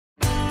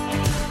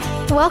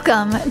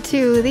Welcome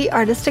to the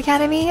Artist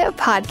Academy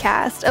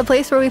podcast, a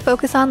place where we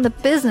focus on the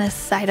business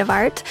side of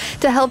art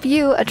to help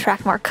you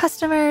attract more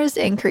customers,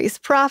 increase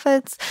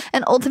profits,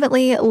 and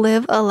ultimately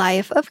live a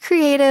life of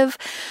creative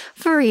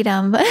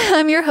freedom.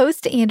 I'm your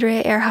host,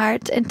 Andrea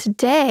Earhart, and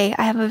today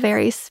I have a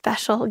very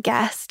special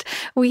guest.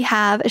 We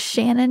have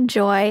Shannon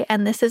Joy,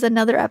 and this is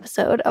another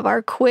episode of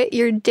our Quit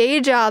Your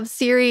Day Job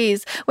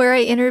series, where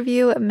I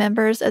interview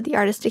members of the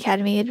Artist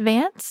Academy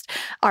Advanced,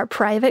 our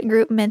private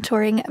group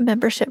mentoring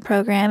membership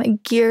program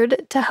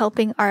geared to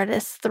helping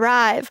artists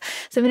thrive.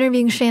 So I'm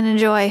interviewing Shannon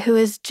Joy, who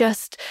is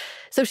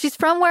so she's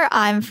from where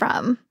I'm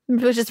from,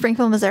 which is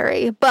Springfield,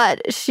 Missouri,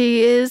 but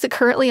she is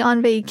currently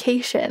on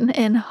vacation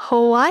in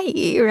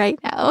Hawaii right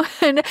now.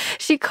 And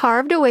she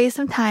carved away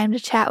some time to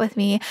chat with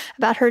me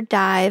about her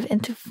dive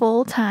into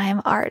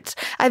full-time art.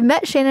 I've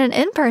met Shannon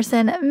in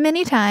person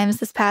many times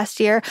this past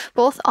year,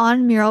 both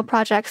on mural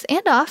projects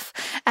and off,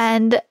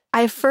 and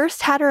I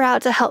first had her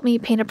out to help me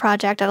paint a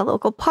project at a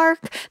local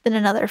park, then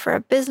another for a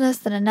business,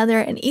 then another,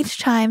 and each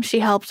time she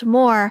helped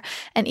more,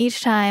 and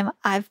each time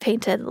I've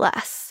painted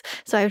less.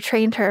 So I've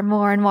trained her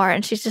more and more,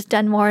 and she's just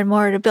done more and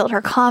more to build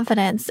her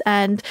confidence,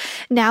 and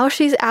now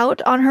she's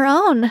out on her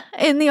own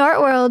in the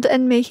art world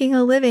and making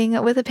a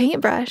living with a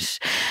paintbrush.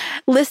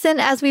 Listen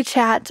as we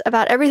chat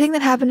about everything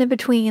that happened in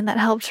between that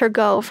helped her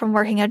go from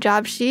working a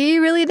job she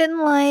really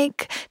didn't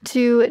like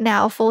to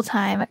now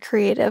full-time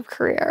creative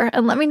career.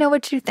 And let me know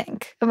what you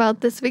think about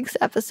this week's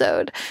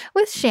episode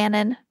with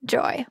Shannon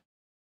Joy.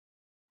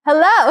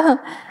 Hello.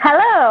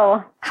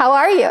 Hello. How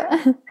are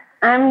you?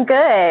 I'm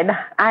good.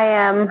 I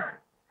am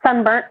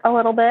sunburnt a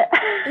little bit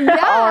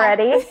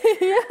already.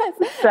 Yes.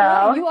 So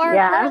well, you are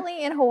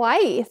currently in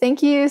Hawaii.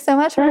 Thank you so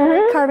much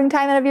for carving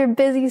time out of your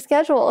busy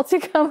schedule to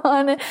come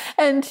on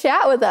and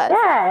chat with us.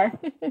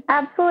 Yes,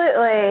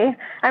 absolutely.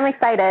 I'm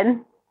excited.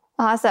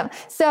 Awesome.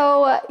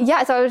 So I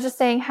was just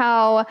saying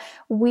how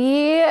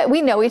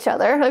we know each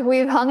other. Like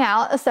we've hung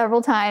out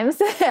several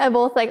times,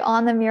 both like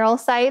on the mural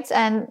sites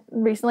and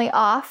recently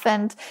off.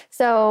 And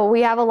so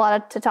we have a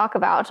lot to talk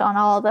about on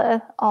all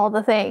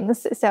the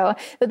things. So,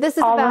 but this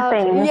is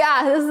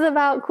this is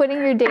about quitting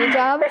your day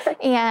job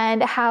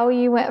and how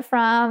you went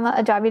from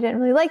a job you didn't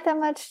really like that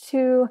much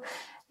to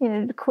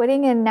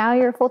quitting, and now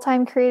you're a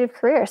full-time creative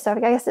career. So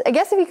I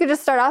guess if you could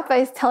just start off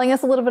by telling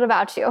us a little bit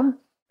about you.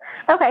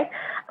 Okay.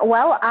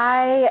 Well,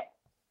 I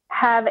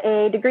have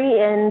a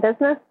degree in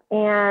business,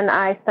 and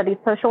I studied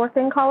social work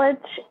in college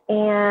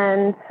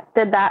and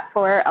did that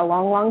for a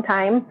long, long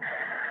time.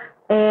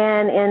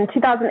 And in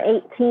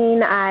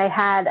 2018, I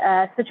had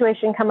a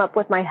situation come up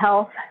with my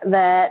health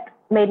that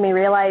made me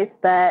realize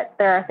that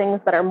there are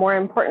things that are more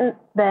important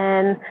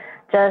than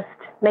just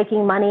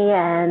making money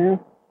and,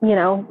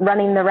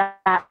 running the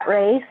rat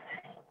race.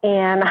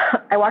 And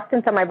I walked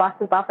into my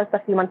boss's office a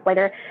few months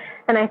later,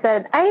 and I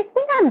said, I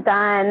think I'm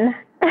done.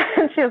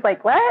 And she was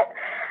like, what?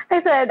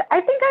 I said,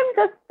 I think I'm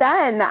just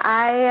done.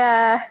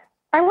 I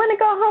want to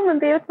go home and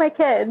be with my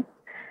kids.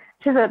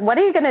 She said, what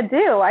are you going to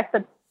do? I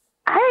said,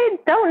 I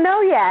don't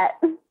know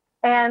yet.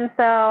 And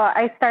so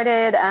I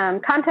started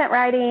content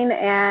writing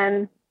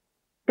and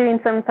doing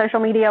some social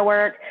media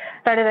work,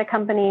 started a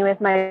company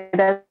with my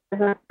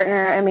business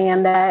partner,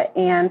 Amanda,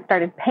 and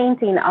started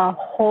painting a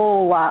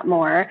whole lot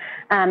more.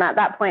 At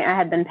that point, I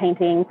had been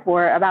painting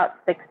for about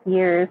 6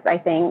 years, I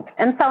think,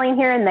 and selling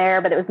here and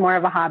there, but it was more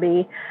of a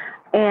hobby.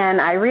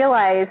 And I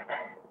realized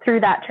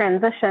through that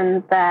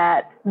transition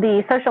that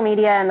the social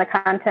media and the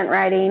content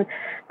writing,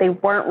 they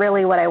weren't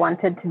really what I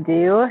wanted to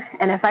do.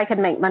 And if I could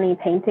make money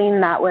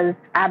painting, that was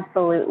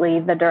absolutely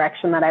the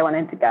direction that I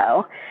wanted to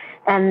go.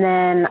 And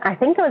then I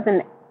think it was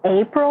in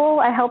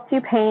April, I helped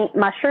you paint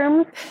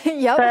mushrooms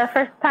the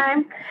first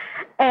time.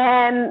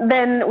 And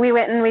then we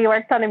went and we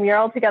worked on a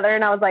mural together,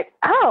 and I was like,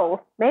 oh,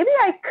 maybe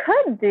I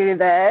could do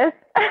this.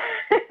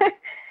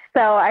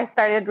 So I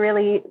started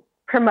really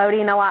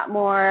promoting a lot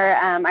more.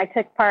 I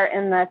took part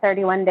in the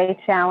 31-day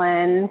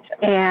challenge,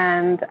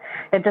 and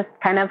it just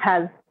kind of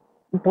has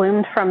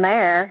bloomed from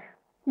there.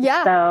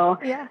 Yeah. So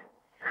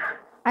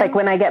like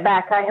when I get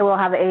back, I will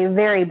have a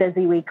very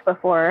busy week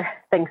before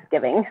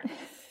Thanksgiving.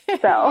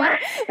 So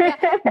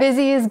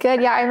busy is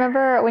good. Yeah. I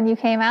remember when you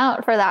came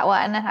out for that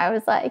one, and I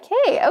was like,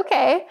 hey,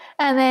 okay.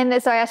 And then,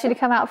 so I asked you to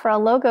come out for a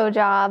logo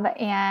job,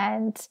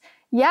 and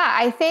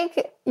I think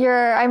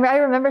I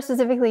remember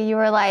specifically you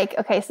were like,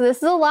 okay, so this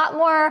is a lot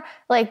more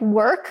like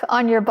work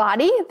on your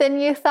body than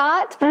you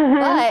thought,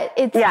 but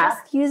it's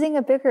just using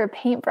a bigger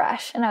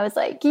paintbrush. And I was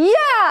like,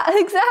 yeah,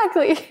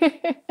 exactly.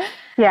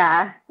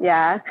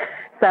 Yeah.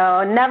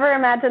 So never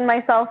imagined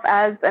myself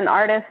as an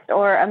artist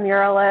or a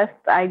muralist.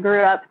 I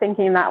grew up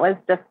thinking that was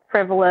just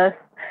frivolous.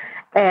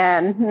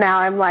 And now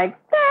I'm like,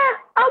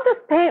 I'll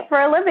just paint for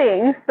a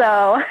living.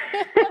 So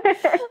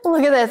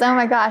look at this. Oh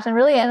my gosh. And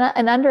really in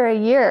under a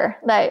year.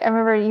 Like I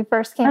remember you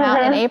first came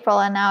out in April,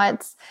 and now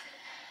it's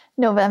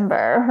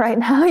November right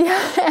now.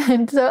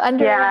 And so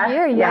under a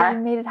year, you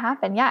made it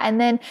happen.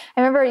 And then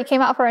I remember you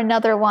came out for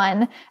another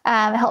one,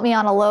 helped me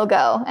on a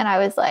logo. And I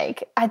was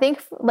like, I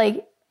think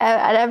like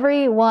at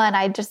every one,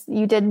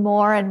 you did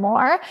more and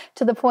more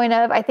to the point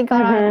of, I think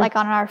on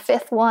on our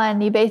fifth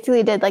one, you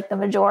basically did like the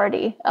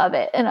majority of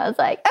it. And I was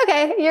like,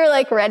 okay, you're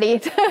like ready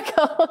to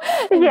go.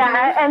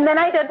 Yeah. And then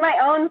I did my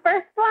own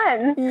first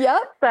one.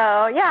 Yep.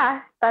 So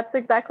yeah, that's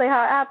exactly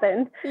how it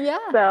happened. Yeah.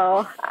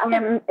 So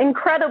I'm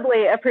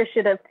incredibly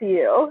appreciative to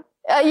you.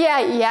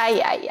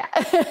 Yeah.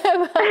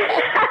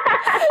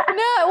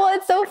 No, well,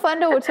 it's so fun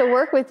to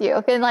work with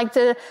you and like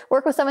to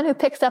work with someone who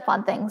picks up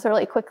on things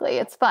really quickly.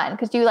 It's fun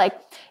because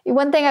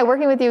one thing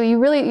working with you,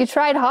 you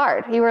tried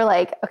hard. You were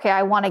like, okay,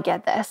 I want to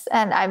get this.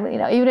 And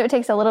even if it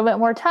takes a little bit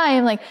more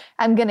time, like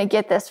I'm going to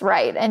get this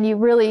right. And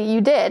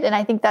you did. And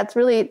I think that's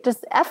really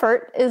just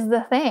effort is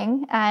the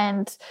thing.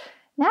 And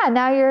yeah,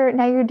 now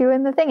you're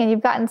doing the thing, and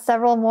you've gotten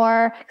several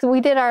more. Because we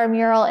did our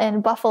mural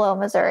in Buffalo,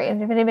 Missouri,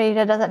 and if anybody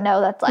that doesn't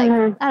know, that's like I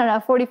don't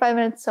know, 45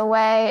 minutes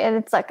away, and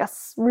it's like a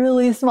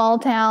really small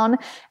town.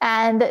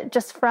 And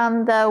just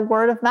from the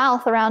word of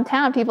mouth around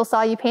town, people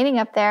saw you painting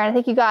up there, and I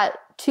think you got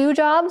 2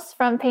 jobs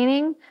from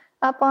painting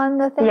up on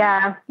the thing.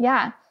 Yeah.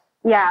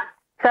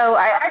 So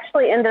I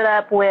actually ended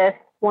up with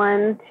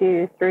 4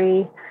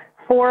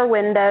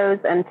 windows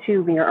and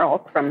 2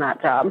 murals from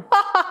that job.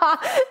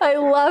 I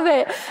love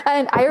it.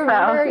 And I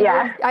remember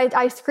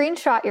I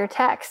screenshot your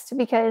text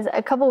because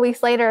a couple of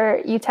weeks later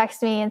you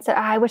texted me and said,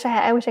 I wish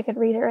I could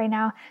read it right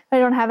now. I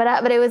don't have it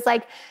up, but it was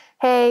like,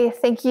 hey,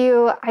 thank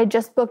you. I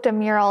just booked a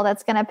mural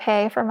that's going to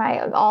pay for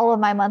all of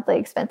my monthly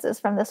expenses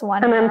from this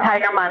one. An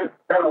entire month.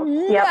 So,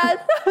 yes. I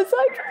was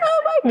like,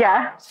 oh my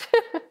gosh.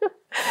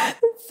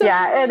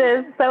 Yeah, it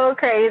is so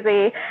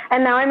crazy.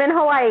 And now I'm in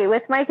Hawaii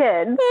with my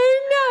kids.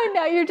 I know.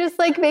 Now you're just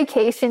like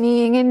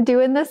vacationing and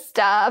doing the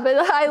stuff. And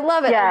I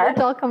love it. Yes.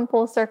 It's all come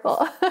full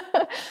circle.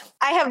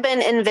 I have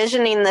been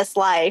envisioning this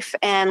life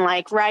and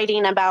like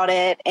writing about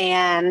it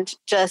and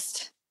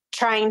just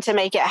trying to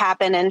make it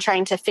happen and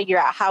trying to figure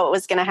out how it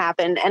was going to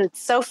happen. And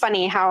it's so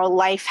funny how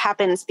life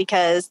happens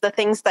because the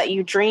things that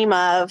you dream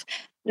of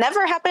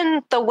never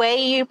happen the way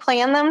you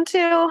plan them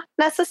to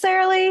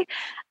necessarily.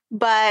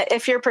 But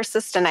if you're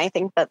persistent, I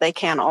think that they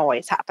can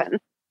always happen.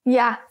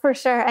 Yeah, for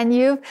sure. And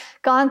you've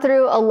gone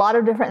through a lot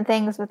of different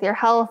things with your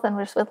health and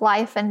just with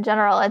life in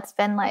general. It's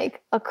been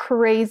like a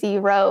crazy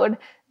road.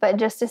 But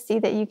just to see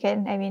that you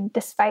can,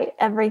 despite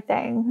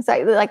everything,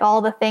 so like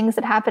all the things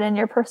that happen in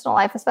your personal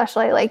life,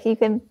 especially, like you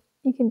can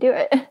do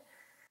it.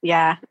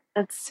 Yeah,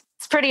 it's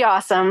pretty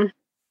awesome.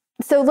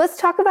 So let's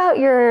talk about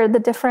the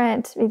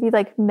different, maybe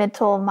like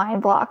mental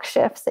mind block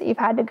shifts that you've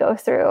had to go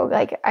through.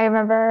 Like I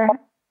remember,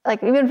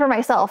 like even for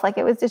myself, like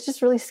it's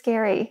just really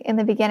scary in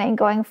the beginning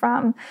going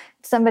from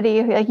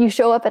somebody who, like you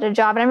show up at a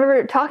job. And I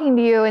remember talking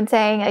to you and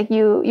saying like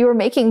you were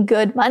making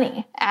good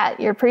money at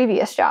your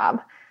previous job.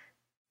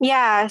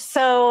 Yeah.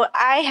 So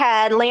I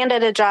had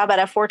landed a job at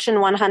a Fortune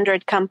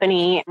 100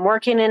 company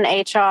working in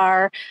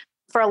HR.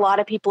 For a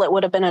lot of people, it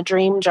would have been a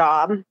dream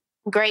job,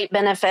 great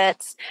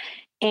benefits.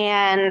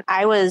 And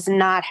I was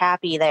not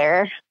happy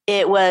there.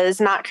 It was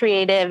not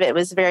creative. It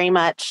was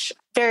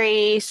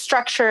very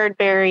structured,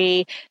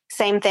 very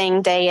same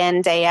thing day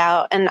in, day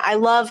out. And I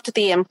loved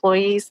the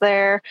employees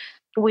there.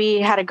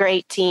 We had a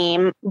great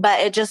team, but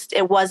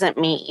it wasn't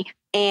me.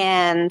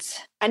 And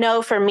I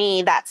know for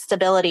me, that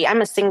stability,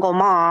 I'm a single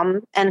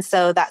mom. And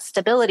so that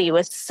stability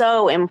was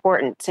so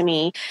important to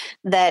me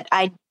that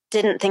I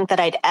didn't think that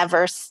I'd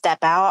ever step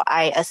out.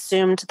 I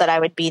assumed that I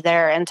would be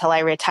there until I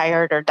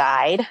retired or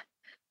died.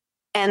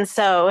 And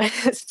so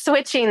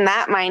switching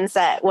that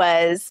mindset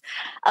was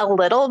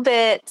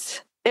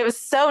it was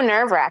so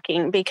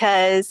nerve-wracking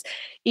because,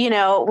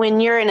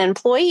 when you're an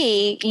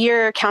employee,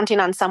 you're counting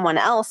on someone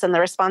else and the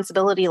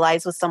responsibility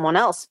lies with someone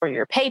else for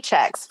your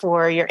paychecks,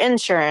 for your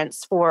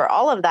insurance, for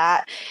all of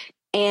that.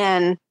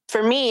 And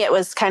for me, it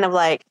was kind of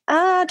like,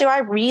 do I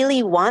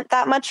really want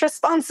that much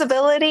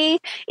responsibility,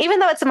 even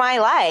though it's my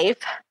life?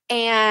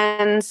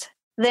 And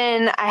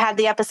then I had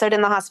the episode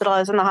in the hospital. I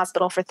was in the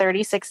hospital for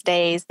 36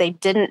 days. They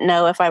didn't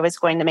know if I was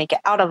going to make it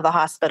out of the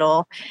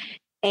hospital.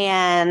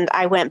 And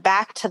I went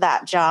back to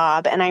that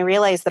job and I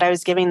realized that I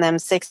was giving them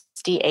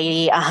 60,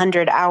 80,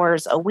 100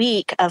 hours a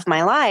week of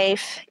my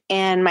life.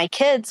 And my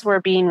kids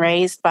were being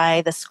raised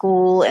by the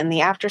school and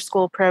the after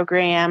school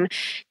program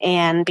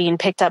and being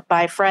picked up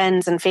by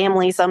friends and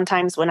family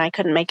sometimes when I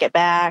couldn't make it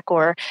back,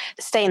 or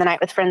staying the night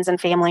with friends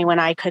and family when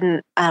I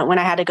couldn't, when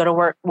I had to go to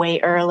work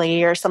way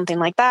early or something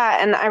like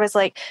that. And I was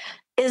like,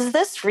 is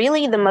this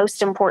really the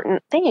most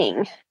important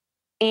thing?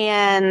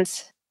 And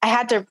I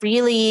had to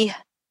really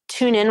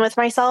tune in with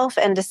myself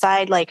and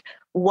decide, like,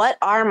 what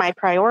are my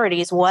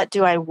priorities? What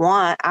do I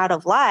want out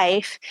of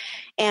life?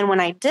 And when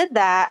I did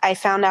that, I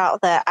found out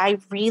that I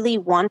really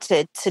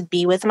wanted to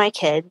be with my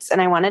kids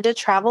and I wanted to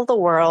travel the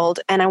world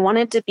and I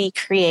wanted to be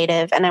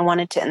creative and I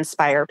wanted to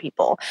inspire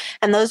people.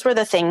 And those were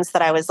the things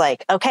that I was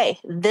like, okay,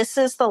 this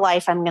is the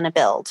life I'm going to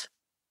build.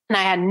 And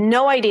I had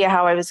no idea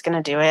how I was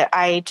going to do it.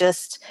 I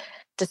just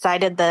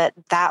decided that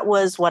that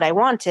was what I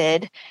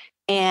wanted.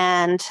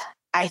 And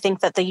I think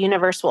that the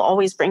universe will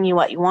always bring you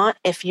what you want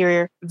if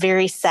you're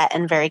very set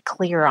and very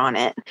clear on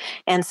it.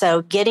 And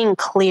so getting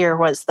clear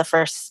was the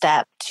first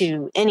step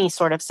to any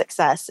sort of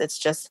success. It's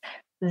just,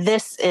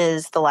 this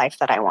is the life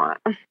that I want.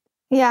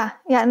 Yeah.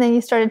 Yeah. And then you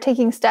started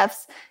taking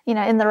steps,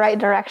 in the right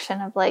direction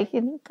of like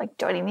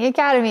joining the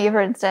academy,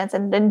 for instance,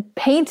 and then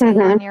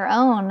painting on your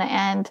own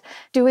and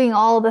doing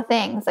all the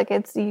things. Like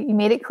you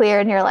made it clear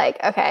and you're like,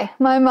 okay,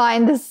 my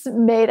mind is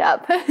made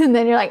up. And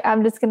then you're like,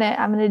 I'm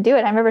going to do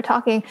it. I remember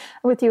talking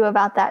with you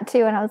about that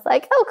too. And I was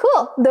like, oh,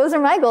 cool. Those are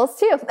my goals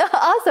too.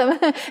 Awesome.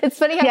 It's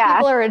funny how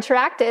people are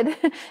attracted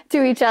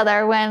to each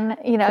other when,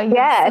 you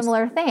have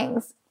similar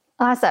things.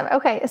 Awesome.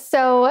 Okay.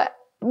 So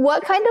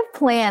what kind of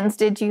plans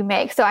did you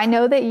make? So I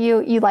know that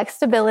you like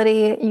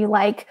stability, you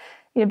like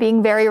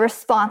being very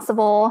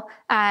responsible,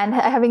 and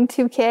having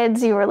 2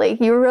 kids. You were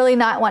really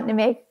not wanting to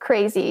make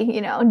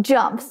crazy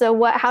jumps.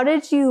 So how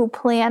did you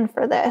plan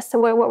for this? So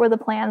what were the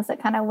plans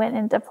that kind of went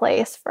into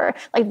place for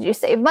did you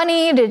save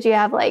money? Did you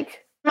have I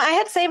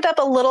had saved up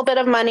a little bit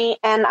of money,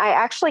 and I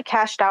actually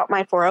cashed out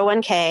my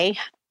 401k.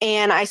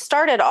 And I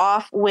started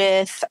off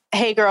with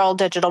Hey Girl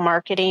digital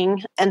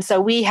marketing. And so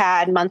we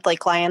had monthly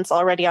clients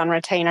already on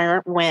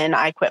retainer when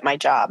I quit my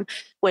job,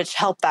 which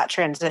helped that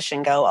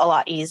transition go a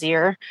lot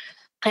easier.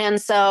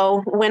 And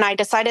so when I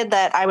decided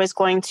that I was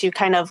going to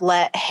kind of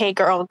let Hey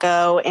Girl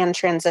go and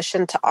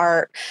transition to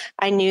art,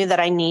 I knew that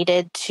I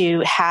needed to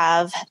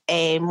have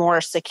a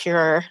more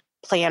secure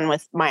plan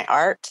with my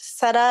art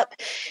set up.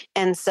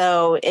 And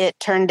so it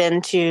turned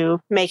into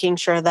making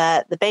sure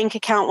that the bank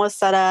account was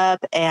set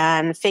up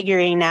and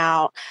figuring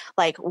out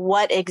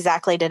what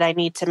exactly did I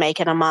need to make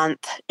in a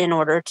month in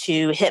order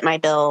to hit my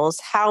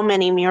bills? How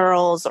many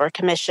murals or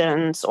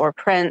commissions or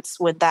prints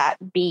would that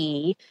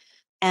be?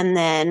 And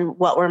then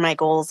what were my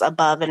goals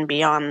above and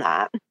beyond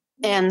that?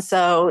 And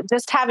so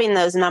just having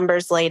those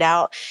numbers laid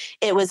out,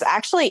 it was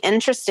actually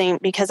interesting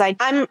because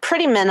I'm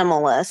pretty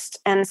minimalist.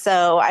 And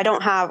so I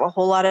don't have a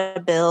whole lot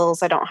of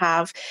bills. And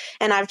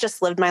I've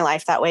just lived my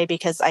life that way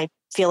because I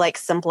feel like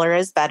simpler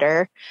is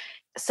better.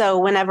 So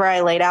whenever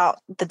I laid out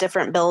the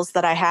different bills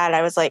that I had,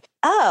 I was like,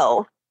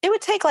 oh, it would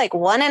take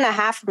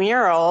 1.5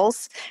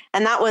 murals.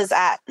 And that was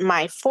at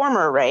my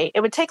former rate.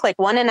 It would take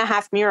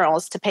 1.5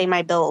 murals to pay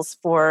my bills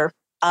for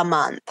a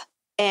month.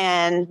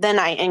 And then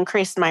I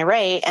increased my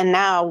rate, and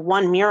now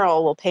 1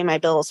 mural will pay my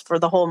bills for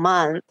the whole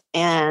month.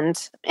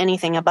 And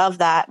anything above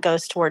that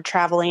goes toward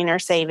traveling or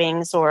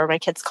savings or my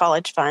kids'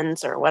 college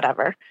funds or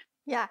whatever.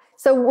 Yeah.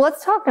 So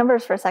let's talk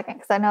numbers for a second,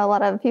 because I know a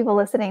lot of people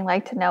listening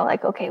like to know,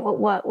 okay,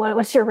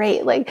 what's your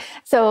rate?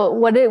 So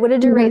what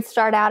did your rate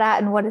start out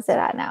at, and what is it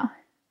at now?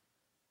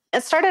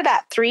 It started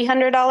at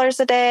 $300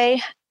 a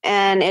day,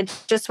 and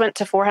it just went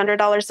to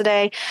 $400 a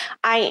day.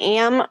 I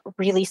am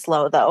really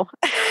slow though.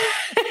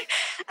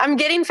 I'm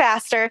getting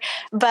faster,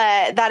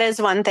 but that is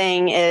one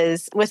thing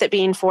is with it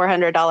being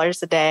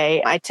 $400 a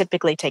day, I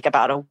typically take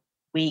about a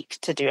week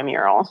to do a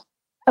mural.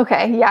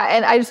 Okay. Yeah.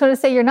 And I just want to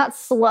say you're not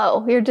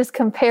slow. You're just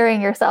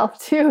comparing yourself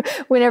to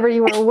whenever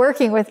you were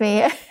working with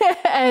me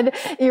and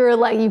you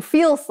were you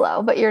feel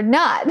slow, but you're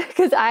not.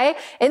 Because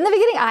in the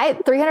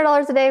beginning,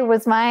 $300 a day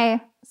was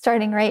my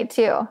starting rate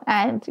too.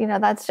 And,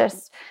 that's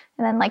just,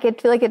 and then I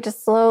feel like it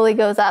just slowly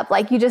goes up. You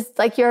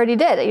already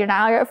did. You're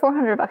at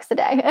 $400 a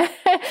day.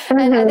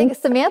 And I think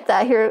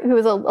Samantha here, who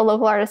is a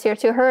local artist here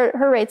too,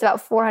 her rate's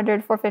about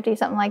 $400, $450,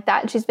 something like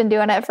that. And she's been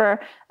doing it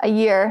for a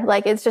year.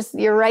 It's just,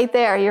 you're right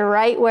there. You're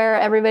right where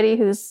everybody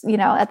who's,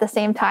 at the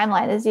same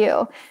timeline as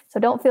you. So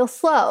don't feel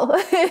slow.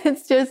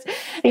 It's just,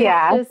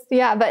 yeah.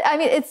 But I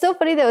mean, it's so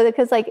funny though,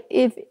 because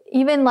if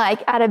even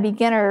at a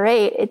beginner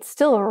rate, it's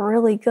still a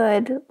really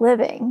good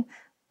living.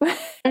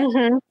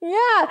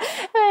 Yeah.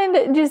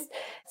 And just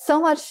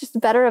so much just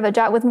better of a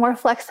job with more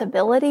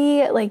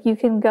flexibility. You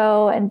can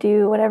go and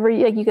do whatever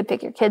you could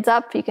pick your kids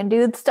up. You can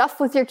do stuff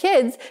with your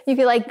kids. You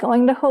could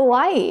going to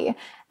Hawaii,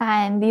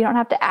 and you don't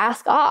have to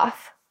ask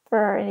off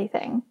for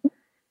anything.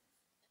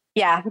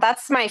 Yeah,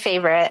 that's my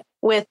favorite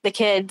with the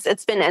kids.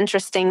 It's been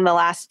interesting the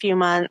last few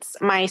months.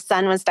 My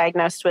son was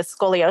diagnosed with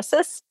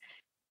scoliosis,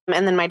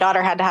 and then my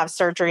daughter had to have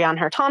surgery on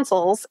her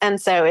tonsils.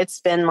 And so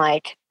it's been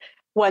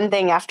one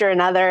thing after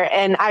another.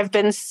 And I've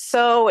been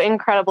so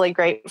incredibly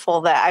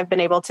grateful that I've been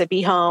able to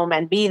be home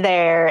and be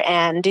there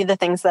and do the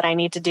things that I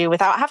need to do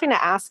without having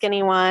to ask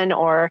anyone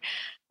or,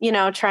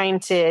 trying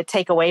to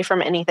take away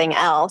from anything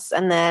else.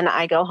 And then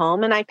I go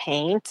home and I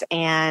paint,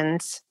 and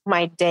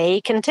my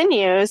day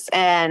continues.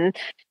 And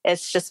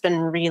it's just been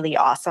really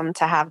awesome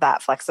to have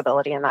that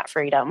flexibility and that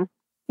freedom.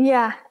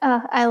 Yeah.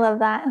 I love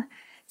that.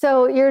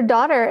 So your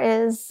daughter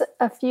is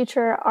a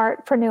future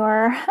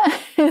artpreneur.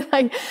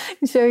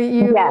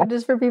 So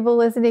just for people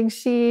listening,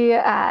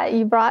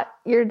 you brought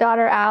your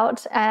daughter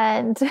out,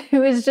 and it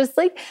was just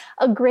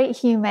a great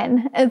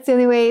human. It's the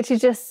only way.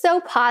 She's just so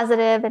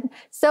positive and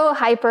so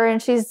hyper.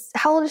 And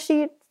how old is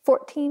she?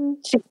 14?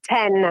 She's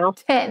 10 now.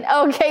 10.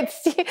 Okay.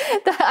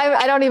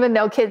 I don't even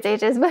know kids'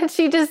 ages, but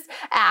she just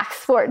acts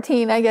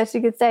 14, I guess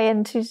you could say.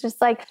 And she's just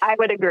like, I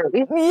would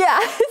agree. yeah.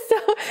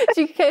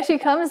 So she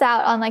comes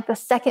out on like the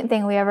second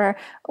thing we ever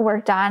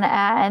worked on,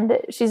 and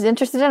she's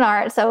interested in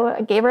art. So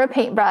I gave her a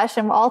paintbrush,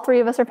 and all three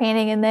of us are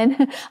painting. And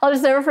then I'll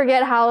just never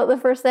forget how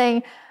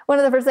one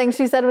of the first things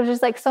she said was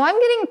just like, so I'm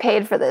getting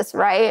paid for this,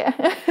 right?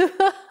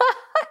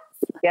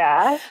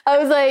 Yeah. I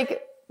was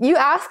like, you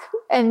ask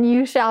and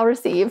you shall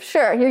receive.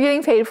 Sure, you're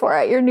getting paid for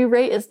it. Your new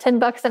rate is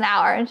 $10 an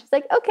hour. And she's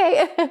like,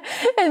 okay.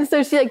 And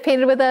so she like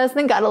painted with us and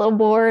then got a little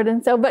bored.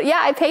 And so, but yeah,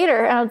 I paid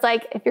her. And I was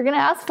like, if you're going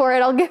to ask for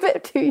it, I'll give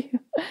it to you.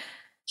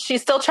 She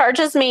still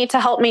charges me to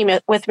help me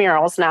with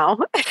murals now.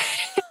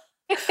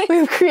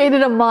 We've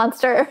created a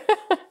monster.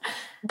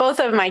 Both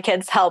of my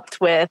kids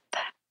helped with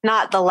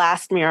not the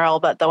last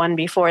mural, but the one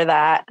before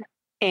that.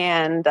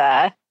 And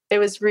it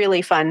was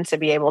really fun to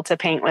be able to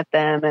paint with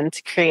them and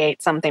to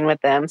create something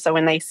with them. So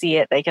when they see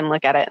it, they can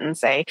look at it and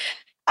say,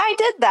 I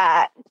did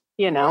that,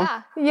 you know?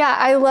 Yeah,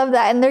 I love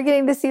that. And they're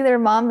getting to see their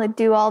mom like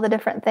do all the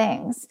different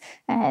things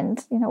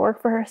and,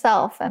 work for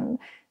herself, and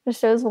just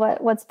shows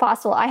what's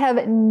possible. I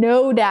have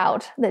no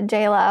doubt that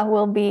Jayla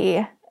will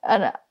be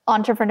an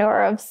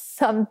entrepreneur of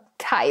some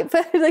type.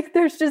 Like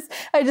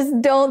I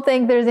just don't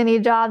think there's any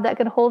job that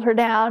could hold her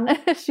down.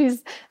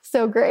 She's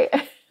so great.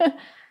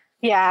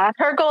 Yeah,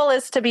 her goal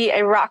is to be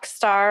a rock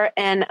star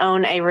and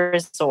own a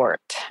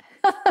resort.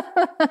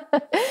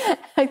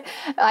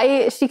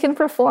 She can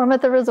perform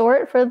at the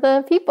resort for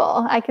the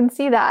people. I can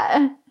see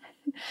that.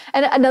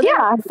 And another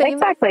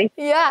exactly.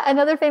 Yeah,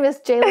 another famous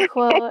Jayla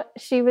quote.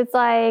 She was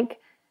like,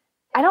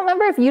 I don't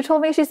remember if you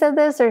told me she said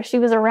this or she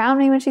was around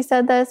me when she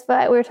said this,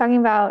 but we were talking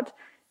about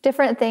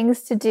different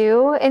things to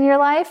do in your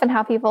life and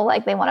how people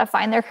like they want to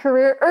find their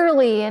career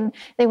early and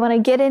they want to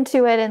get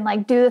into it and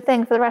like do the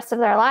thing for the rest of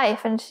their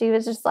life. And she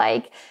was just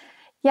like,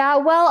 yeah,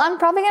 well, I'm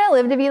probably going to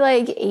live to be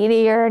like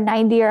 80 or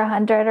 90 or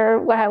 100 or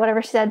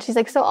whatever she said. She's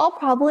like, so I'll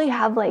probably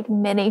have like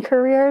many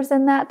careers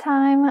in that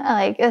time.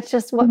 Like, it's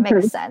just what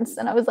makes sense.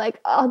 And I was like,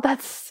 oh,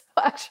 that's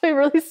actually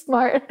really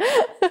smart.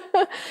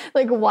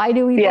 Like, why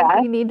do we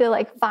think we need to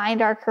like find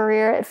our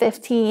career at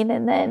 15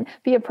 and then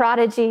be a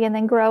prodigy and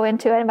then grow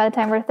into it? And by the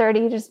time we're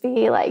 30, just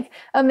be like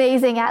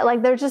amazing at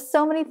like, there's just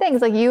so many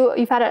things. Like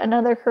you've had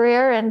another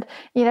career and,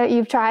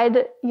 you've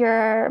tried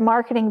your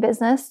marketing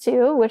business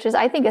too, which is,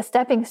 I think, a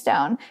stepping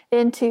stone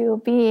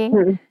into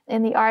being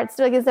in the arts.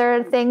 Like, is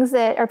there things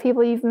that are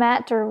people you've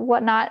met or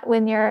whatnot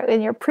when you're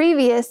in your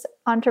previous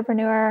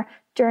entrepreneur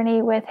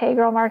journey with Hey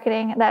Girl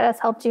Marketing that has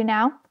helped you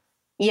now?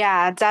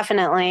 Yeah,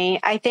 definitely.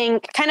 I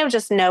think kind of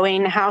just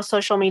knowing how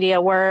social media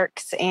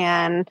works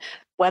and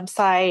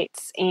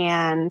websites.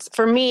 And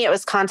for me, it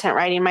was content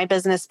writing. My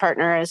business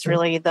partner is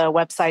really the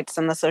websites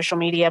and the social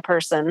media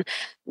person,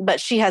 but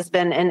she has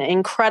been an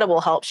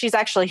incredible help. She's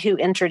actually who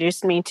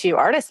introduced me to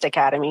Artist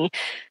Academy.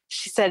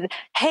 She said,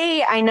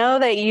 hey, I know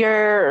that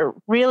you're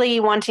really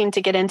wanting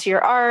to get into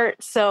your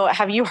art. So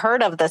have you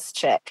heard of this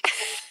chick?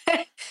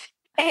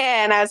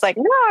 And I was like,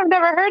 no, I've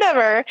never heard of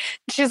her.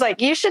 She's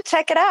like, you should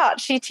check it out.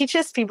 She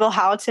teaches people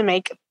how to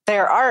make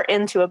their art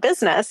into a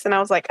business. And I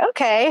was like,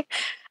 okay.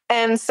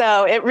 And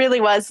so it really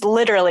was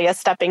literally a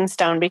stepping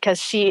stone because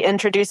she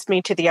introduced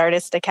me to the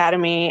Artist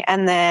Academy.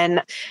 And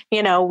then,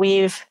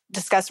 we've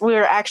discussed, we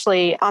were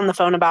actually on the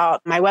phone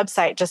about my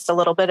website just a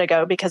little bit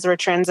ago because we're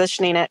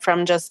transitioning it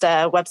from just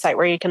a website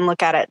where you can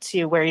look at it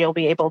to where you'll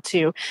be able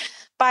to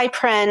buy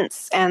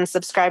prints and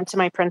subscribe to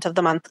my Print of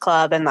the Month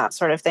Club and that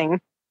sort of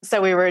thing. So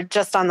we were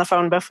just on the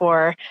phone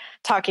before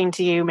talking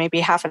to you maybe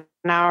half an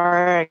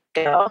hour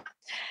ago.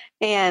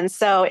 And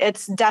so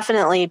it's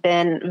definitely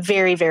been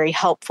very, very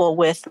helpful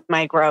with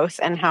my growth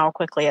and how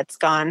quickly it's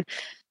gone.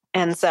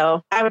 And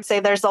so I would say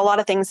there's a lot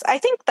of things I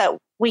think that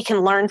we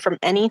can learn from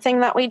anything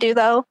that we do,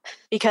 though,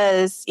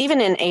 because even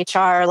in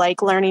HR,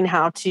 like learning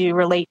how to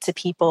relate to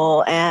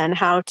people and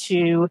how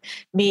to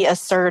be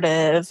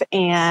assertive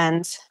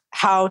and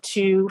how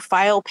to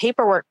file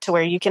paperwork to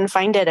where you can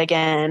find it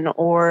again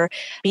or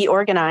be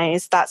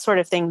organized, that sort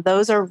of thing.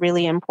 Those are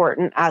really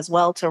important as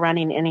well to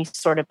running any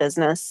sort of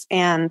business.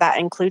 And that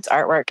includes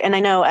artwork. And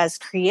I know as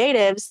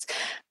creatives,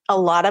 a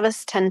lot of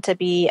us tend to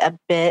be a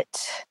bit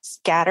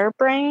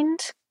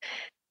scatterbrained.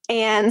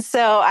 And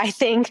so I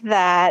think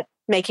that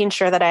making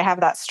sure that I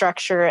have that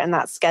structure and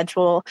that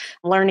schedule,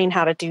 learning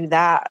how to do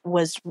that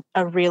was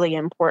a really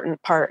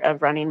important part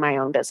of running my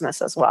own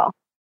business as well.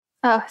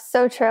 Oh,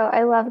 so true.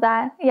 I love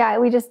that. Yeah,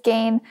 we just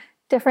gain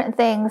different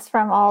things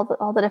from all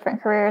the different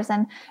careers.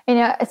 And,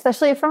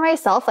 especially for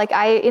myself, like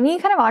any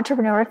kind of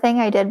entrepreneur thing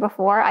I did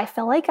before, I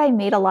feel like I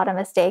made a lot of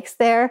mistakes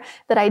there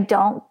that I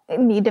don't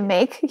need to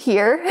make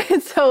here.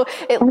 So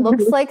it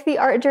looks like the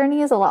art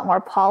journey is a lot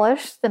more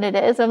polished than it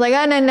is. I'm like,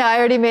 oh, no, I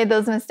already made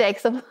those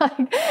mistakes. I'm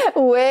like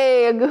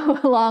way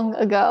long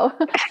ago.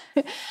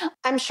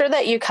 I'm sure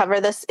that you cover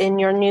this in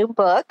your new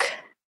book,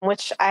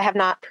 which I have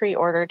not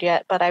pre-ordered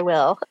yet, but I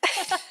will.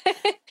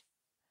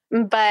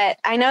 But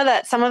I know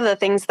that some of the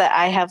things that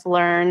I have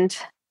learned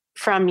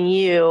from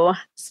you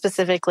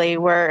specifically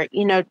were,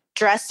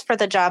 dress for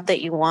the job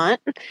that you want.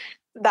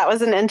 That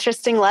was an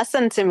interesting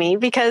lesson to me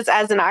because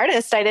as an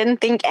artist, I didn't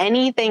think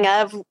anything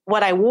of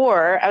what I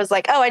wore. I was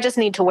like, oh, I just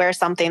need to wear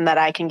something that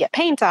I can get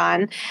paint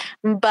on.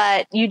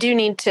 But you do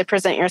need to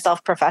present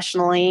yourself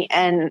professionally.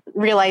 And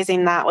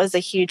realizing that was a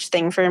huge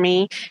thing for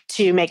me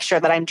to make sure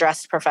that I'm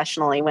dressed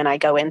professionally when I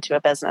go into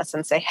a business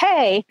and say,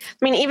 hey,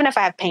 even if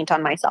I have paint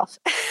on myself,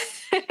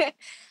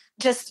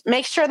 just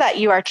make sure that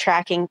you are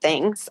tracking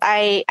things.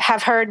 I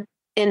have heard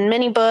in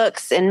many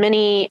books and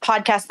many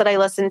podcasts that I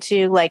listen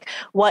to, like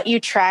what you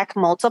track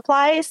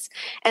multiplies.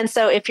 And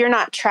so if you're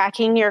not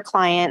tracking your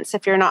clients,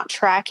 if you're not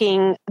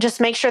tracking, just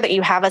make sure that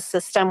you have a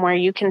system where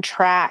you can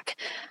track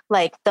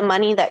like the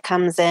money that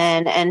comes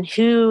in and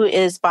who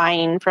is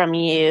buying from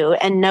you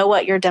and know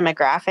what your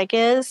demographic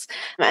is.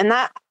 And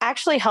that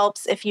actually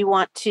helps if you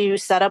want to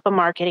set up a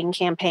marketing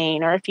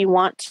campaign or if you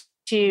want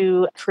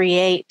to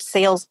create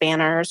sales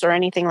banners or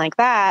anything like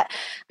that,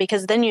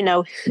 because then you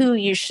know who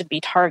you should be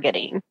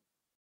targeting.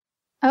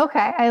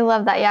 Okay, I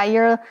love that. Yeah,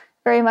 you're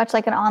very much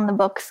like an on the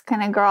books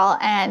kind of girl.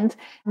 And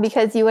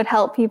because you would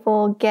help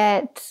people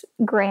get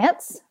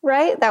grants,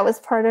 right? That was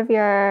part of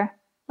your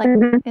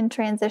in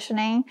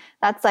transitioning.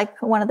 That's like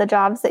one of the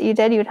jobs that you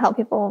did. You would help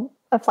people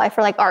apply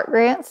for like art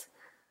grants.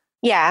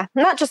 Yeah,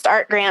 not just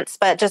art grants,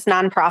 but just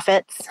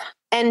nonprofits.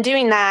 And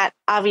doing that,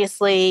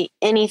 obviously,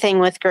 anything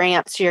with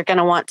grants, you're going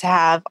to want to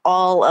have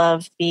all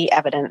of the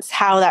evidence,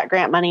 how that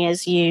grant money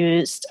is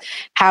used,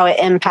 how it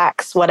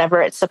impacts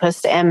whatever it's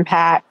supposed to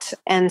impact.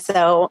 And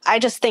so I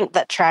just think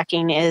that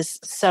tracking is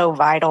so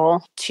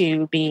vital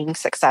to being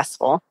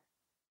successful.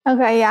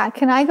 Okay, yeah.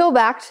 Can I go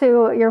back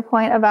to your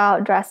point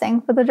about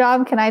dressing for the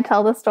job? Can I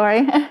tell the story?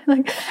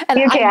 And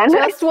you can.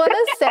 I just want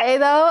to say,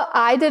 though,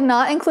 I did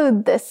not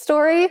include this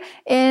story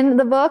in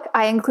the book.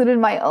 I included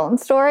my own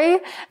story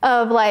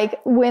of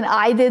like when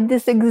I did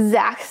this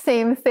exact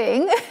same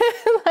thing.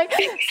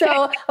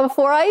 So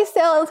before I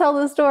tell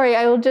the story,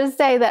 I will just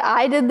say that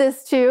I did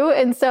this too.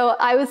 And so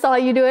I saw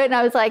you do it and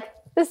I was like,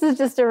 this is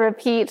just a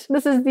repeat.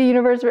 This is the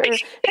universe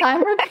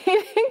time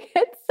repeating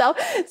itself.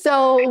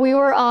 So we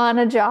were on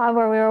a job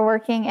where we were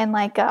working in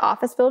like an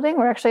office building.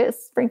 We're actually at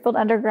Springfield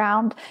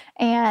Underground,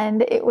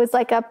 and it was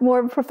like a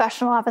more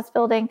professional office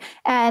building.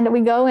 And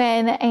we go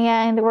in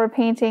and we're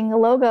painting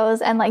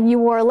logos, and like you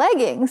wore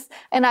leggings,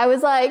 and I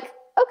was like,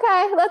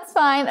 okay, that's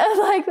fine. I was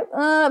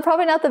like,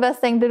 probably not the best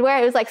thing to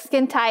wear. It was like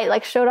skin tight,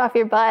 like showed off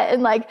your butt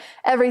and like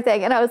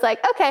everything. And I was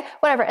like, okay,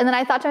 whatever. And then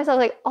I thought to myself,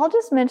 like, I'll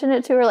just mention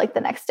it to her like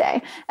the next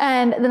day.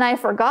 And then I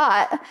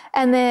forgot.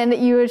 And then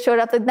you showed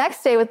up the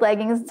next day with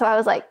leggings. And so I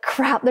was like,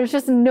 crap, there's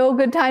just no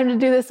good time to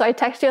do this. So I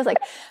texted you. I was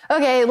like,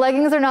 okay,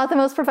 leggings are not the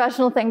most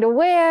professional thing to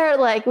wear.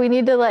 Like we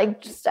need to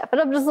like just step it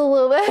up just a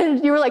little bit.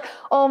 And you were like,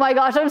 oh my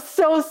gosh, I'm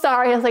so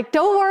sorry. I was like,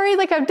 don't worry.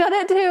 Like I've done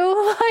it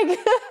too.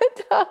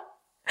 Like,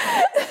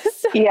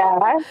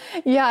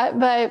 yeah,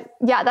 but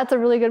yeah, that's a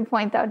really good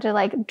point though, to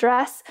like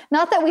dress.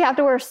 Not that we have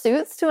to wear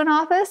suits to an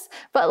office,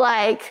 but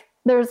like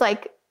there's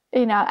like,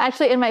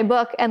 actually in my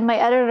book and my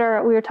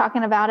editor, we were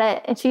talking about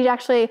it and she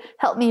actually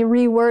helped me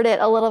reword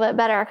it a little bit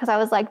better because I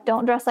was like,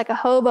 don't dress like a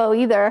hobo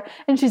either.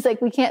 And she's like,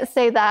 we can't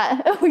say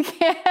that. We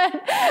can't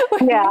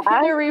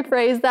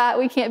rephrase that.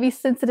 We can't be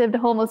sensitive to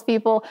homeless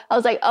people. I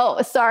was like,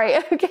 oh, sorry.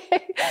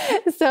 Okay.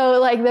 So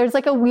like, there's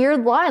like a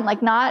weird line,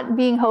 like not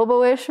being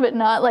hobo-ish, but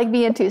not like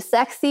being too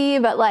sexy,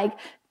 but like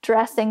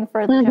dressing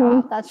for the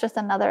job. That's just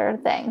another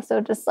thing.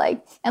 So just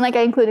like, and like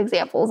I include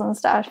examples and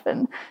stuff.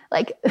 And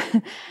like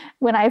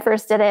when I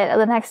first did it,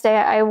 the next day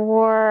I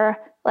wore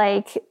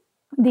like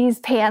these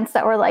pants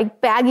that were like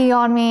baggy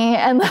on me.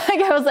 And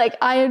like, I was like,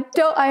 I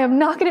am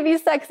not going to be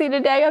sexy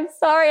today. I'm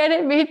sorry. I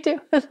didn't mean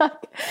to.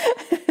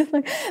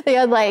 Like, they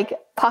had like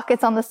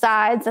pockets on the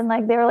sides and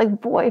like, they were like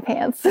boy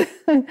pants.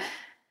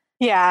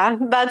 Yeah,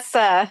 that's,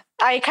 I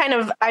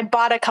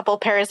bought a couple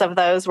pairs of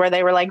those where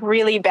they were like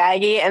really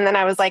baggy. And then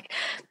I was like,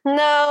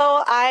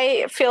 no,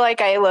 I feel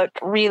like I look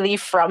really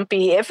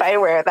frumpy if I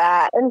wear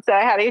that. And so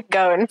I had to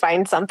go and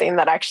find something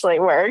that actually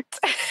worked.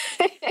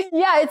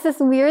 Yeah, it's this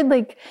weird,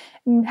 like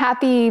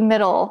happy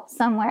middle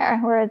somewhere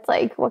where it's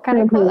like, what kind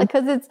of clothes?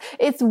 Because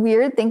it's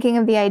weird thinking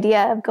of the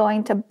idea of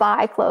going to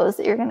buy clothes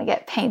that you're going to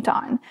get paint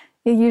on.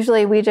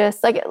 Usually we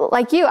just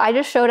like you, I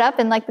just showed up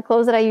in like the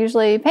clothes that I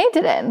usually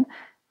painted in.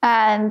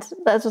 And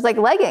that's just like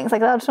leggings,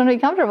 like I just want to be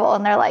comfortable.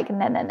 And they're like,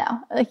 no,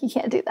 like you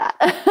can't do that.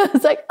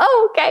 It's like,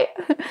 oh, okay.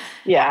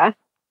 Yeah.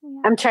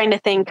 I'm trying to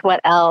think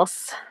what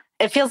else.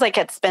 It feels like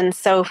it's been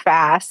so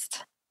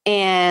fast.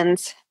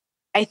 And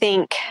I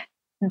think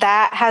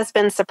that has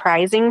been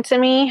surprising to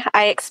me.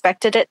 I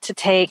expected it to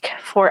take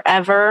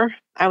forever.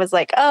 I was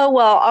like, oh,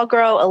 well, I'll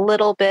grow a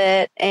little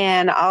bit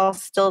and I'll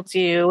still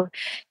do,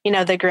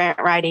 the grant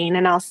writing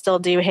and I'll still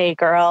do Hey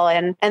Girl.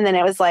 And then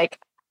it was like,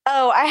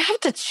 Oh, I have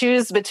to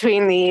choose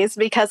between these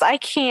because I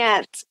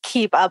can't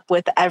keep up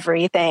with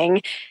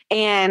everything.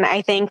 And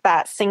I think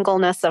that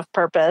singleness of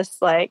purpose,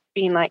 like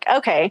being like,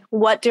 okay,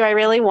 what do I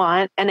really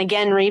want? And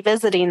again,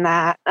 revisiting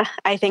that,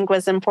 I think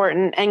was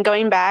important. And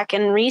going back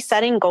and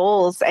resetting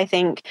goals, I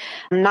think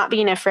not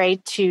being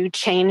afraid to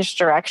change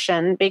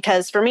direction.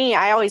 Because for me,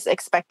 I always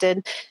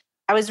expected,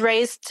 I was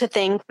raised to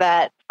think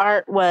that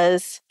art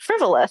was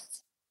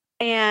frivolous.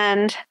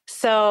 And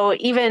so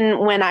even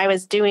when I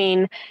was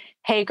doing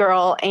Hey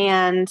Girl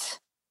and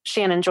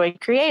Shannon Joy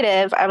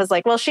Creative, I was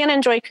like, well,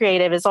 Shannon Joy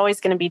Creative is always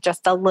going to be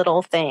just a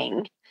little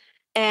thing.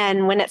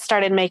 And when it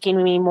started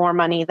making me more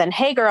money than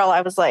Hey Girl,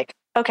 I was like,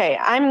 okay,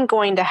 I'm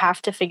going to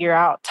have to figure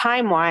out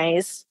time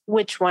wise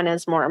which one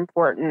is more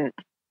important.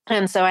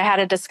 And so I had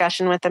a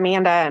discussion with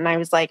Amanda and I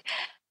was like,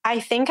 I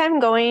think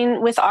I'm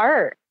going with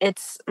art.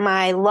 It's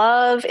my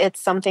love. It's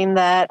something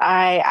that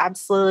I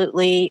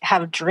absolutely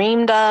have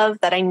dreamed of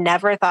that I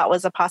never thought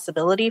was a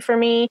possibility for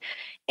me.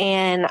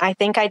 And I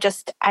think I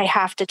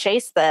have to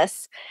chase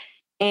this.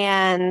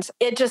 And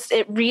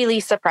it really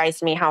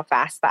surprised me how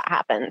fast that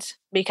happened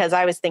because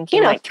I was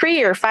thinking like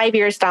 3 or 5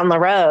 years down the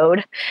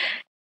road.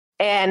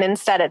 And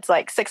instead it's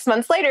like 6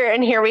 months later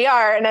and here we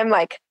are. And I'm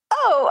like,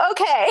 oh,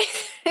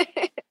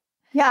 okay.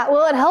 Yeah,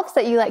 well, it helps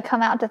that you like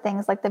come out to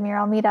things like the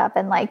mural meetup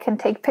and like can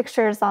take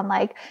pictures on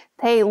like,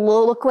 hey,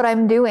 look what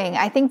I'm doing.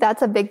 I think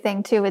that's a big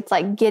thing too. It's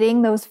like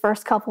getting those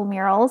first couple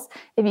murals.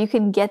 If you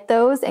can get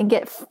those and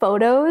get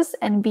photos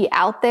and be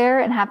out there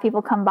and have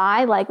people come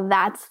by, like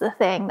that's the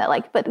thing that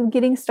like, but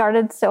getting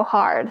started so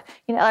hard,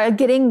 you know, or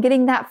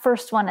getting that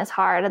first one is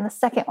hard and the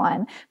second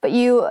one, but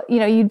you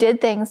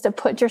did things to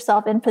put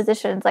yourself in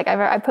positions. Like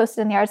I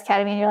posted in the Arts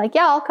Academy and you're like,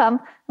 yeah, I'll come.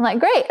 I'm like,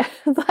 great.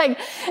 It's like,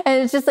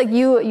 and it's just like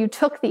you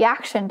took the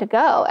action to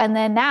go. And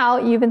then now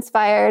you've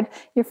inspired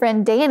your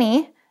friend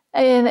Danny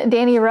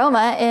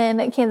Roma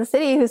in Kansas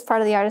City, who's part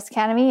of the Artist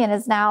Academy and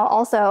is now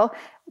also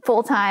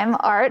full-time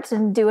art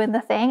and doing the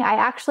thing. I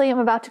actually am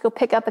about to go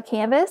pick up a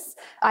canvas.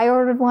 I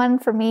ordered one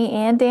for me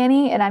and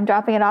Danny, and I'm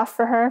dropping it off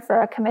for her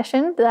for a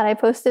commission that I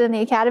posted in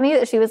the Academy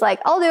that she was like,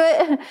 I'll do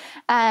it.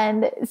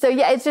 And so,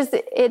 yeah, it's just,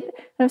 what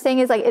I'm saying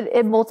is like,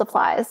 it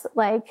multiplies.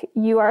 Like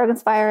you are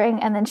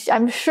inspiring. And then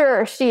I'm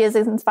sure she is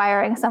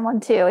inspiring someone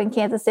too in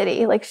Kansas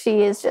City. Like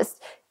she is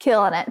just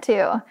killing it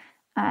too.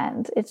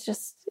 And it's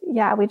just,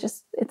 yeah,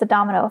 it's a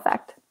domino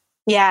effect.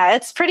 Yeah,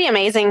 it's pretty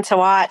amazing to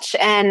watch.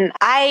 And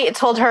I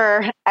told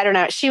her, I don't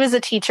know, she was a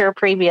teacher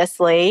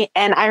previously.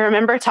 And I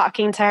remember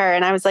talking to her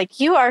and I was like,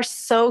 you are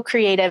so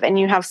creative and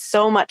you have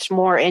so much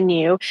more in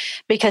you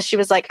because she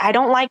was like, I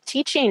don't like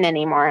teaching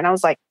anymore. And I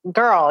was like,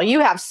 girl,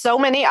 you have so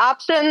many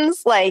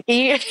options. Like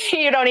you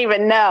don't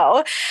even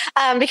know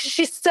because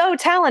she's so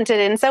talented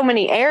in so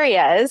many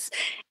areas.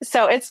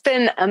 So it's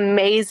been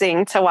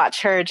amazing to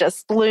watch her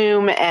just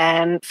bloom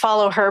and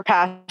follow her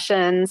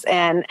passions.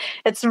 And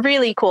it's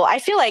really cool. I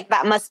feel like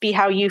that must be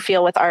how you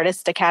feel with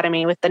Artist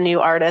Academy with the new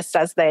artists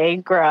as they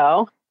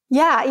grow.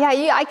 Yeah,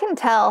 I can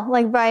tell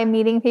like by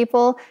meeting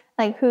people,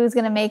 like who's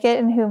going to make it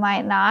and who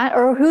might not,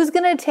 or who's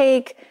going to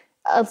take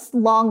a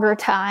longer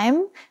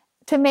time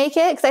to make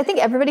it. Because I think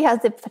everybody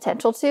has the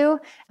potential to.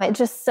 It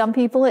just some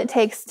people it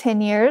takes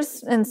 10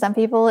 years and some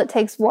people it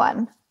takes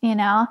one. You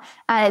know,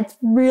 and it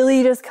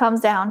really just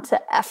comes down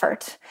to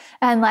effort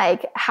and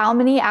like, how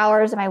many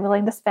hours am I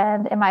willing to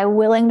spend? Am I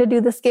willing to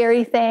do the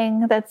scary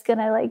thing that's going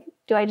to like,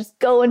 do I just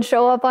go and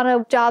show up on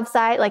a job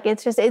site? Like,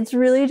 it's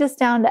really just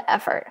down to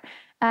effort.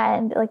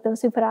 And like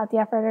those who put out the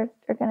effort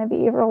are going to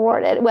be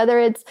rewarded, whether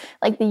it's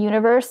like the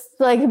universe,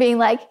 like being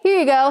like, here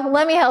you go,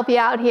 let me help you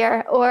out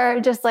here. Or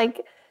just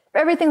like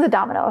everything's a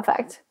domino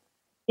effect.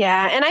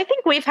 Yeah. And I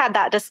think we've had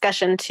that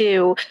discussion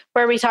too,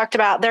 where we talked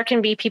about there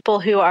can be people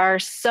who are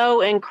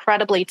so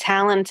incredibly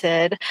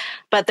talented,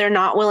 but they're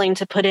not willing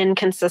to put in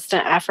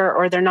consistent effort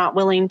or they're not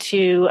willing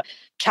to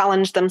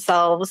challenge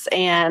themselves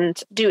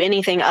and do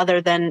anything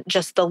other than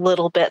just the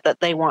little bit that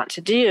they want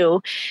to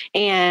do,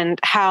 and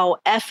how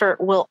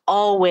effort will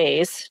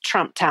always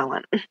trump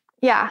talent.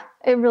 Yeah,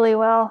 it really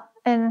will.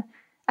 And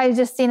I've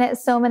just seen it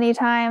so many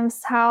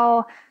times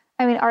how,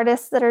 I mean,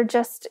 artists that are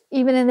just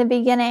even in the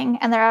beginning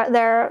and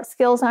their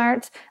skills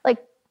aren't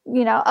like,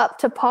 you know, up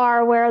to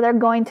par where they're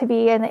going to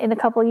be in a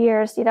couple of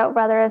years, you know,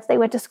 whether if they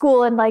went to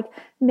school and like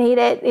made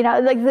it, you know,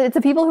 like it's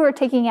the people who are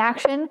taking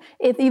action,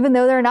 even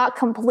though they're not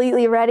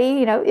completely ready,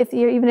 you know,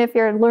 even if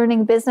you're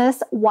learning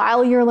business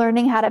while you're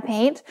learning how to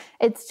paint,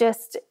 it's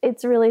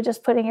really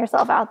just putting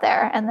yourself out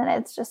there. And then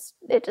it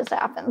just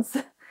happens.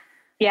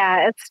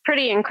 Yeah, it's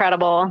pretty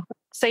incredible.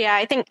 So yeah,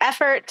 I think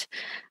effort,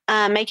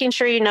 making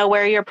sure you know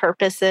where your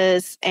purpose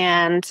is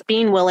and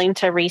being willing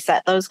to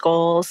reset those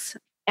goals,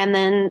 and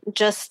then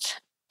just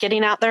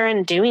getting out there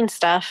and doing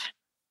stuff.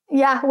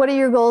 Yeah. What are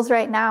your goals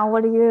right now?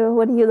 What do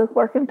you look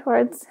working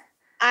towards?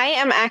 I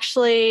am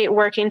actually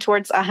working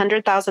towards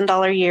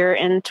 $100,000 a year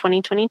in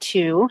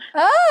 2022.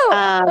 Oh,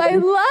 I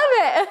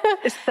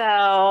love it.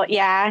 So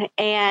yeah,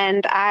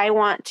 and I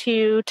want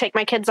to take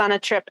my kids on a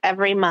trip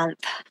every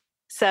month.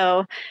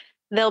 So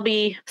they'll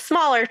be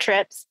smaller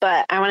trips,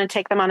 but I want to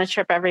take them on a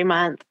trip every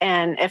month.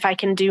 And if I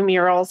can do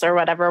murals or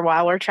whatever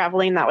while we're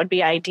traveling, that would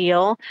be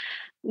ideal.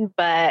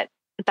 But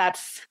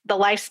that's the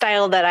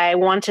lifestyle that I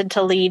wanted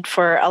to lead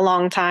for a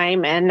long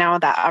time. And now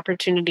that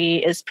opportunity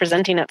is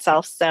presenting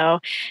itself. So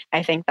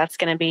I think that's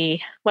going to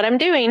be what I'm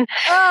doing.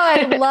 Oh,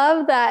 I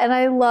love that. And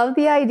I love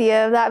the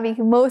idea of that,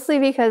 mostly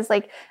because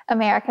like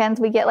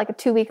Americans, we get like a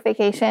 2-week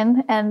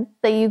vacation and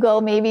that you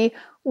go maybe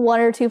 1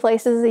 or 2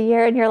 places a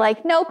year and you're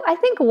like, nope, I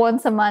think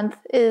once a month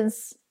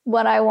is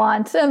what I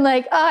want. I'm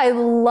like, oh, I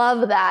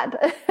love that.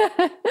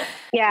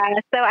 Yeah.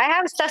 So I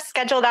have stuff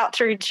scheduled out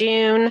through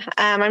June.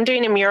 I'm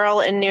doing a mural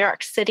in New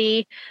York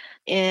City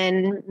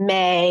in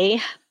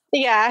May.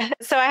 Yeah.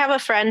 So I have a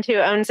friend who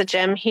owns a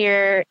gym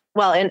here,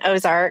 in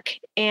Ozark,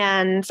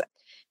 and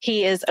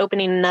he is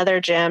opening another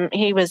gym.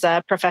 He was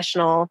a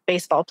professional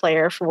baseball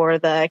player for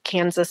the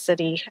Kansas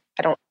City,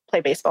 I don't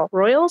play baseball,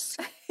 Royals?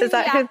 Is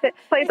that who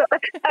plays?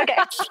 Okay.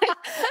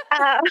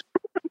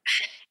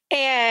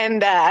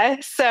 And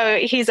so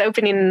he's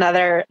opening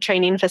another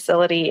training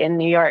facility in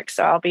New York.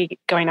 So I'll be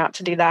going out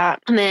to do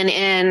that. And then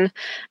in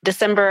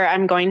December,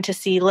 I'm going to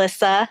see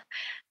Lissa.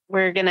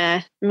 We're going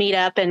to meet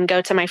up and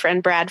go to my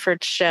friend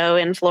Bradford's show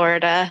in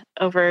Florida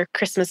over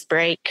Christmas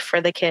break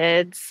for the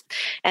kids.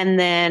 And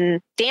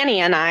then Danny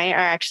and I are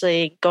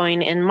actually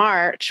going in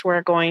March.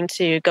 We're going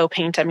to go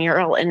paint a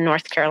mural in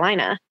North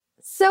Carolina.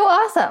 So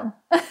awesome.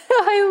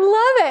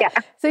 I love it.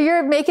 Yeah. So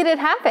you're making it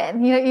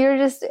happen.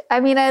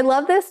 I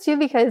love this too,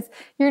 because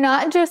you're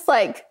not just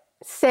like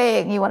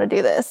saying you want to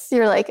do this.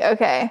 You're like,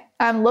 okay,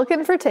 I'm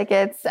looking for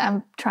tickets.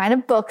 I'm trying to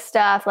book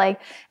stuff.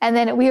 And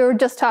then we were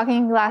just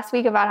talking last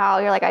week about how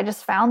you're like, I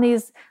just found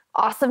these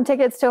awesome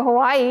tickets to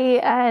Hawaii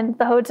and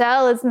the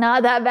hotel is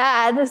not that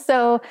bad.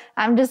 So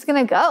I'm just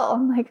going to go.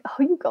 I'm like, oh,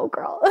 you go,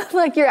 girl.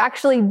 Like you're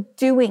actually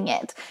doing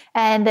it.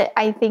 And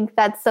I think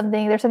there's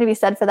something to be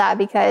said for that,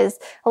 because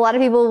a lot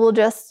of people will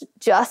just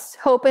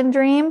hope and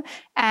dream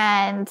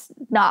and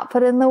not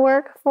put in the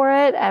work for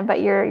it. But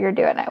you're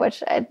doing it,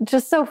 which is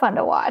just so fun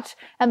to watch.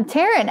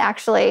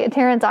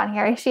 Taryn's on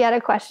here. She had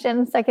a question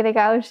a second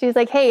ago. She's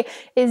like, hey,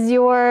 is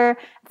your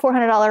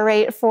 $400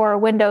 rate for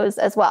windows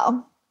as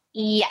well?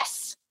 Yes.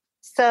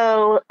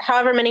 So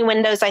however many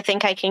windows I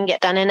think I can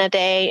get done in a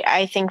day,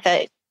 I think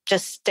that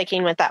just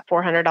sticking with that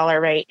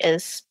 $400 rate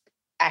is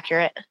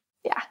accurate.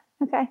 Yeah.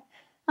 Okay.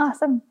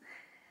 Awesome.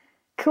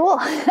 Cool.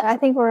 I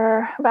think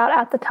we're about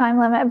at the time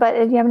limit, but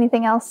do you have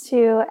anything else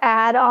to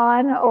add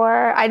on?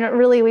 Or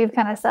we've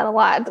kind of said a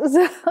lot.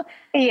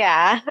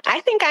 Yeah, I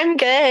think I'm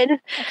good,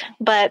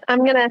 but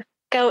I'm going to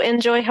go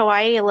enjoy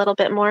Hawaii a little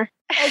bit more.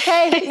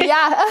 Okay.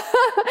 Yeah.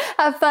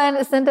 Have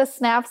fun. Send us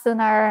snaps in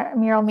our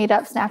mural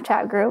meetup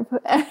Snapchat group.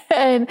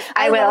 And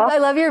I will. I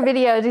love your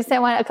videos. You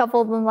sent one in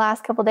the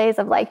last couple of days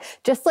of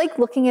just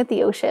looking at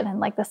the ocean and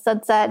the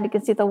sunset, and you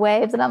can see the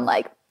waves. And I'm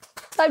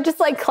just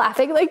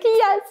clapping,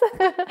 yes.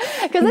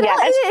 Because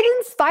it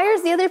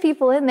inspires the other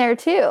people in there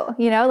too.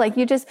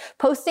 You just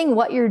posting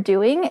what you're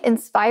doing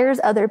inspires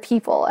other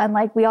people. And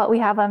we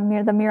have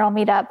the mural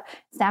meetup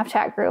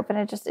Snapchat group, and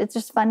it's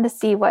just fun to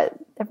see what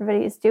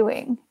everybody is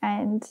doing.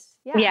 And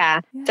yeah,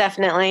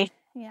 definitely.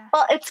 Yeah.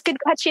 Well, it's good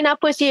catching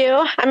up with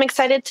you. I'm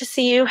excited to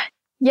see you.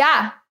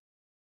 Yeah.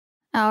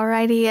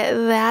 Alrighty,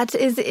 that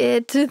is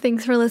it.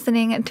 Thanks for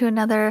listening to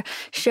another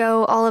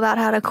show all about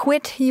how to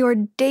quit your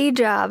day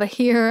job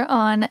here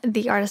on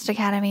the Artist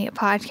Academy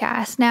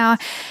podcast. Now,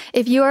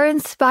 if you are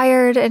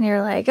inspired and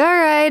you're like, all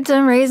right,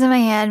 I'm raising my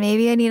hand,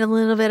 maybe I need a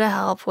little bit of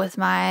help with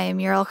my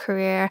mural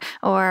career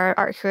or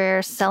art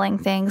career, selling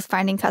things,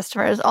 finding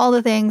customers, all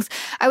the things,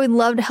 I would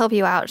love to help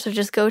you out. So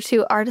just go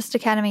to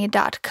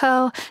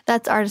artistacademy.co.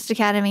 That's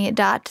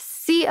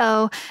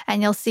artistacademy.co,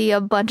 and you'll see a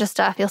bunch of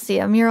stuff. You'll see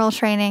a mural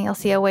training. You'll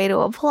see a way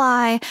to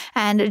apply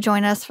and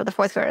join us for the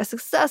 4th quarter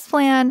success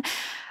plan.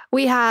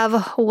 We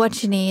have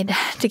what you need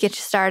to get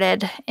you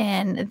started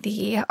in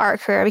the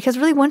art career, because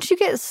really once you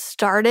get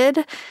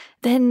started,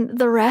 then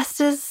the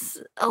rest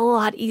is a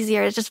lot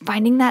easier. It's just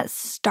finding that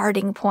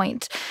starting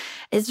point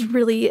is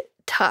really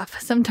tough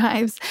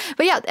sometimes.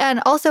 But yeah,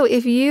 and also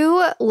if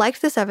you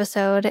liked this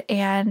episode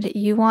and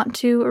you want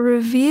to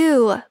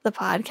review the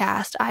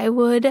podcast, I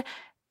would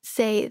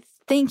say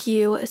thank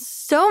you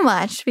so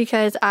much,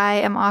 because I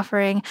am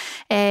offering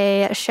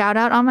a shout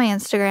out on my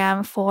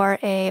Instagram for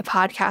a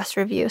podcast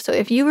review. So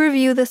if you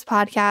review this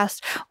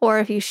podcast or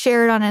if you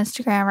share it on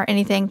Instagram or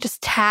anything, just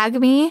tag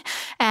me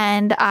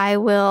and I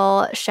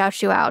will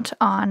shout you out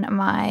on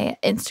my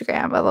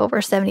Instagram of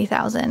over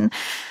 70,000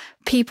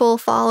 people,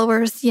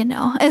 followers,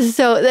 And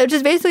so they're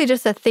just basically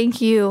just a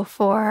thank you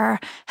for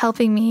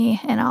helping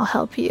me and I'll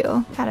help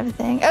you kind of a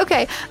thing.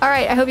 Okay. All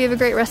right. I hope you have a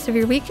great rest of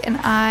your week and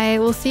I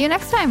will see you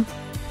next time.